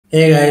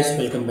Hey guys,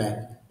 welcome back.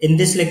 In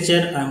this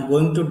lecture, I'm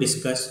going to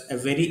discuss a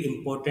very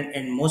important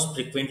and most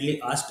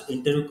frequently asked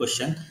interview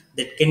question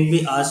that can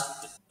be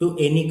asked to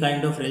any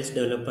kind of Rails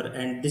developer,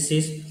 and this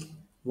is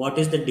what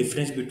is the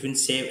difference between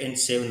save and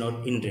save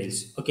not in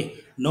Rails? Okay,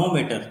 no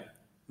matter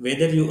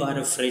whether you are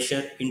a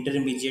fresher,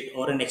 intermediate,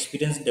 or an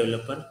experienced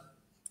developer,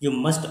 you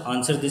must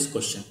answer this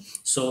question.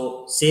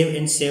 So save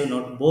and save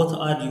not both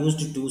are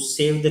used to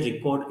save the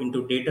record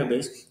into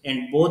database,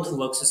 and both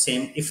works the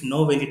same if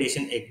no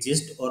validation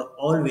exists or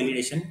all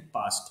validation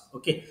passed.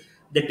 Okay,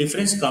 the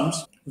difference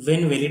comes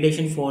when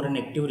validation for an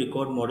active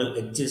record model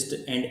exists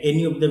and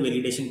any of the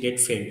validation get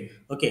failed.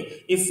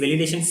 Okay, if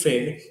validation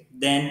failed,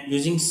 then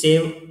using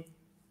save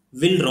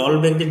will roll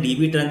back the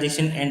DB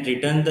transaction and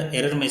return the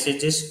error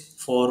messages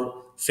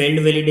for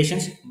failed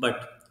validations.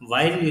 But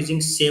while using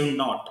save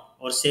not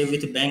or save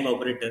with bank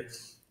operator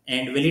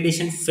and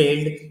validation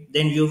failed,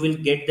 then you will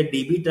get the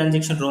DB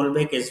transaction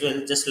rollback as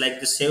well, just like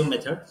the save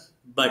method.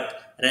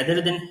 But rather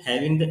than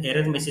having the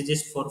error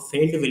messages for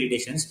failed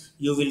validations,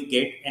 you will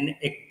get an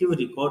active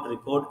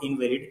record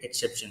invalid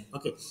exception.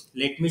 Okay,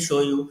 let me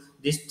show you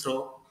this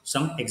through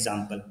some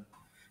example.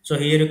 So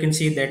here you can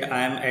see that I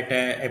am at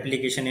a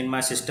application in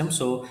my system.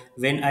 So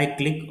when I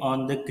click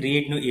on the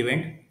create new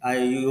event,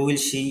 you will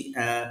see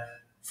a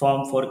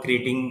form for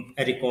creating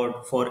a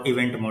record for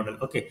event model.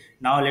 Okay.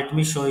 Now let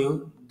me show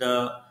you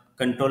the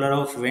controller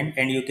of event,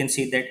 and you can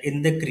see that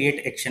in the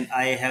create action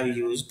I have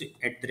used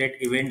at the rate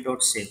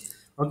event.save.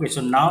 Okay,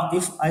 so now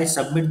if I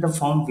submit the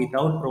form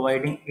without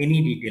providing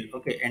any detail,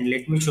 okay, and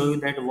let me show you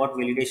that what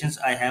validations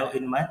I have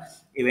in my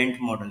event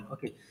model.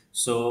 Okay,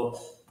 so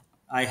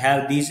I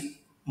have these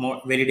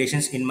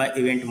validations in my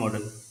event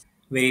model.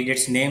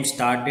 Validates name,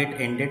 started,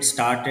 ended,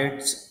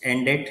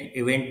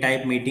 event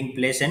type, meeting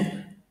place,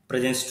 and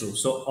presence true.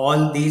 So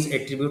all these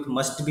attributes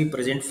must be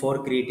present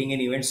for creating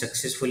an event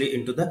successfully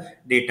into the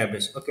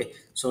database. Okay.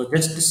 So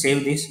just to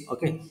save this.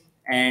 Okay.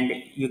 And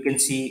you can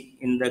see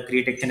in the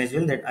create action as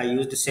well that I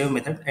used the save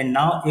method. And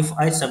now if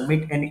I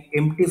submit an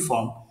empty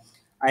form,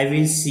 I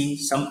will see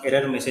some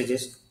error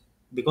messages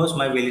because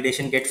my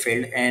validation get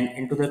failed, and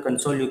into the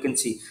console you can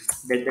see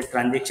that the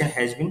transaction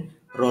has been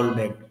rolled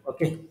back.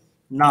 Okay,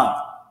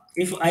 now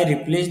if I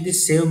replace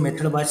this save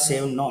method by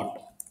save not,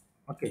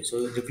 okay,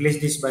 so replace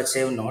this by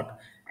save not,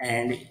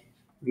 and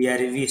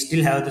we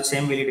still have the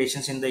same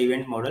validations in the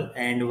event model.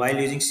 And while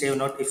using save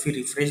not, if we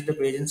refresh the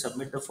page and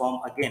submit the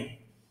form again,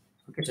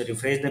 okay, so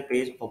refresh the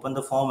page, open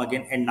the form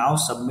again, and now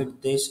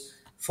submit this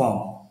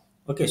form.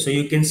 Okay, so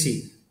you can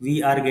see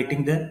we are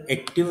getting the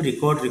active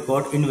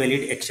record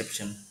invalid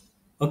exception.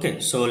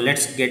 Okay, so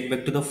let's get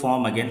back to the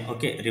form again.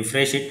 Okay,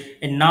 refresh it,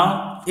 and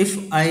now if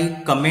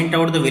I comment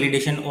out the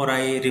validation or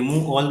I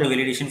remove all the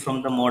validation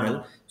from the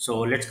model, so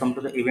let's come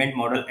to the event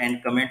model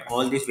and comment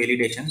all these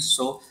validations.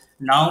 So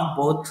now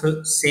both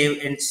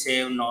save and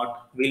save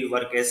not will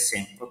work as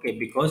same. Okay,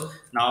 because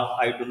now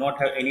I do not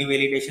have any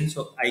validation,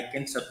 so I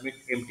can submit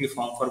empty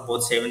form for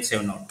both save and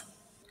save not.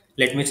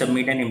 Let me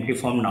submit an empty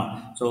form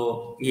now.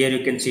 So here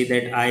you can see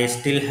that I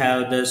still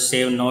have the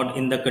save node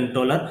in the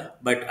controller,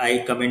 but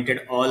I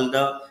commented all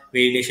the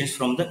validations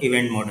from the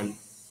event model.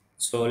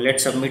 So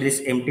let's submit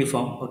this empty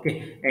form.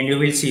 Okay, and you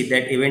will see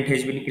that event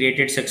has been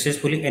created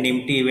successfully, an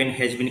empty event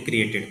has been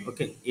created.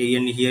 Okay,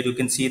 and here you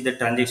can see the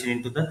transaction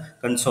into the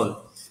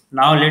console.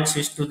 Now let's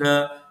switch to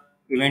the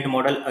event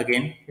model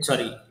again,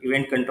 sorry,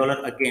 event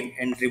controller again,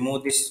 and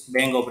remove this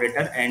bang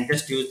operator and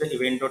just use the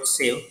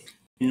event.save.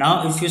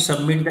 Now, if you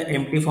submit the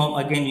empty form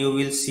again, you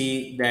will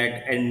see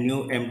that a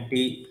new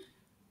empty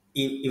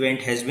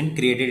event has been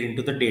created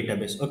into the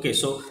database. Okay,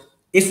 so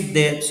if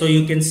there, so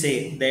you can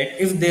say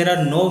that if there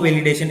are no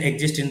validation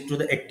exist into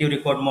the active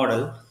record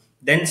model,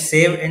 then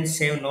save and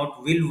save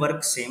not will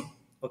work same.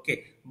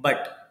 Okay,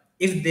 but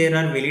if there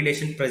are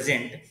validation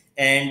present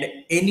and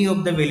any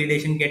of the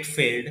validation get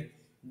failed,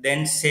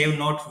 then save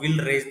not will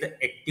raise the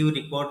active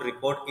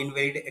record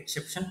invalid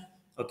exception.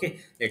 Okay,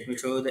 let me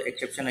show you the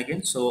exception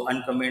again. So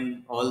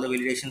uncomment all the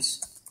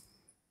validations,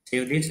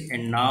 save this,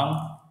 and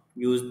now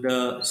use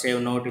the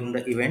save note in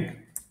the event,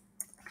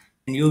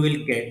 and you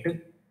will get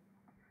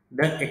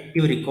the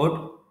active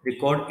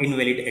record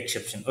invalid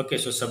exception. Okay,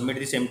 so submit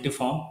this empty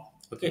form.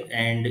 Okay,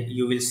 and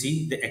you will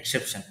see the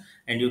exception,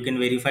 and you can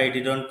verify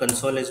it on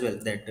console as well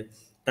that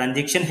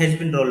transaction has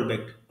been rolled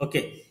back.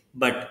 Okay,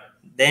 but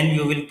then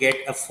you will get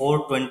a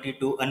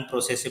 422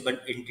 unprocessable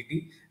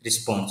entity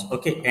response.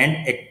 Okay,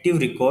 and active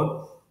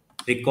record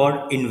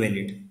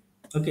invalid.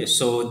 Okay,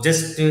 so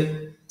just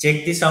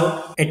check this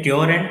out at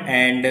your end,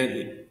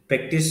 and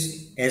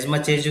practice as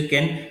much as you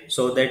can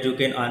so that you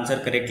can answer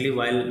correctly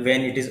while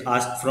when it is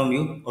asked from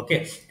you.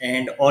 Okay,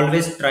 and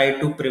always try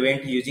to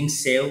prevent using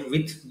save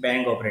with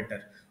bang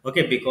operator.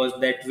 Okay, because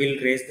that will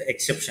raise the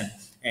exception,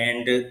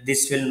 and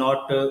this will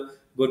not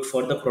good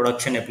for the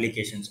production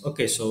applications.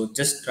 Okay, so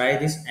just try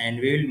this, and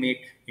we will meet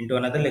into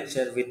another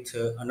lecture with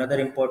another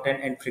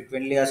important and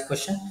frequently asked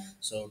question.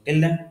 So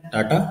till then,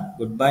 tata,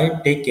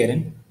 goodbye, take care,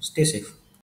 and stay safe.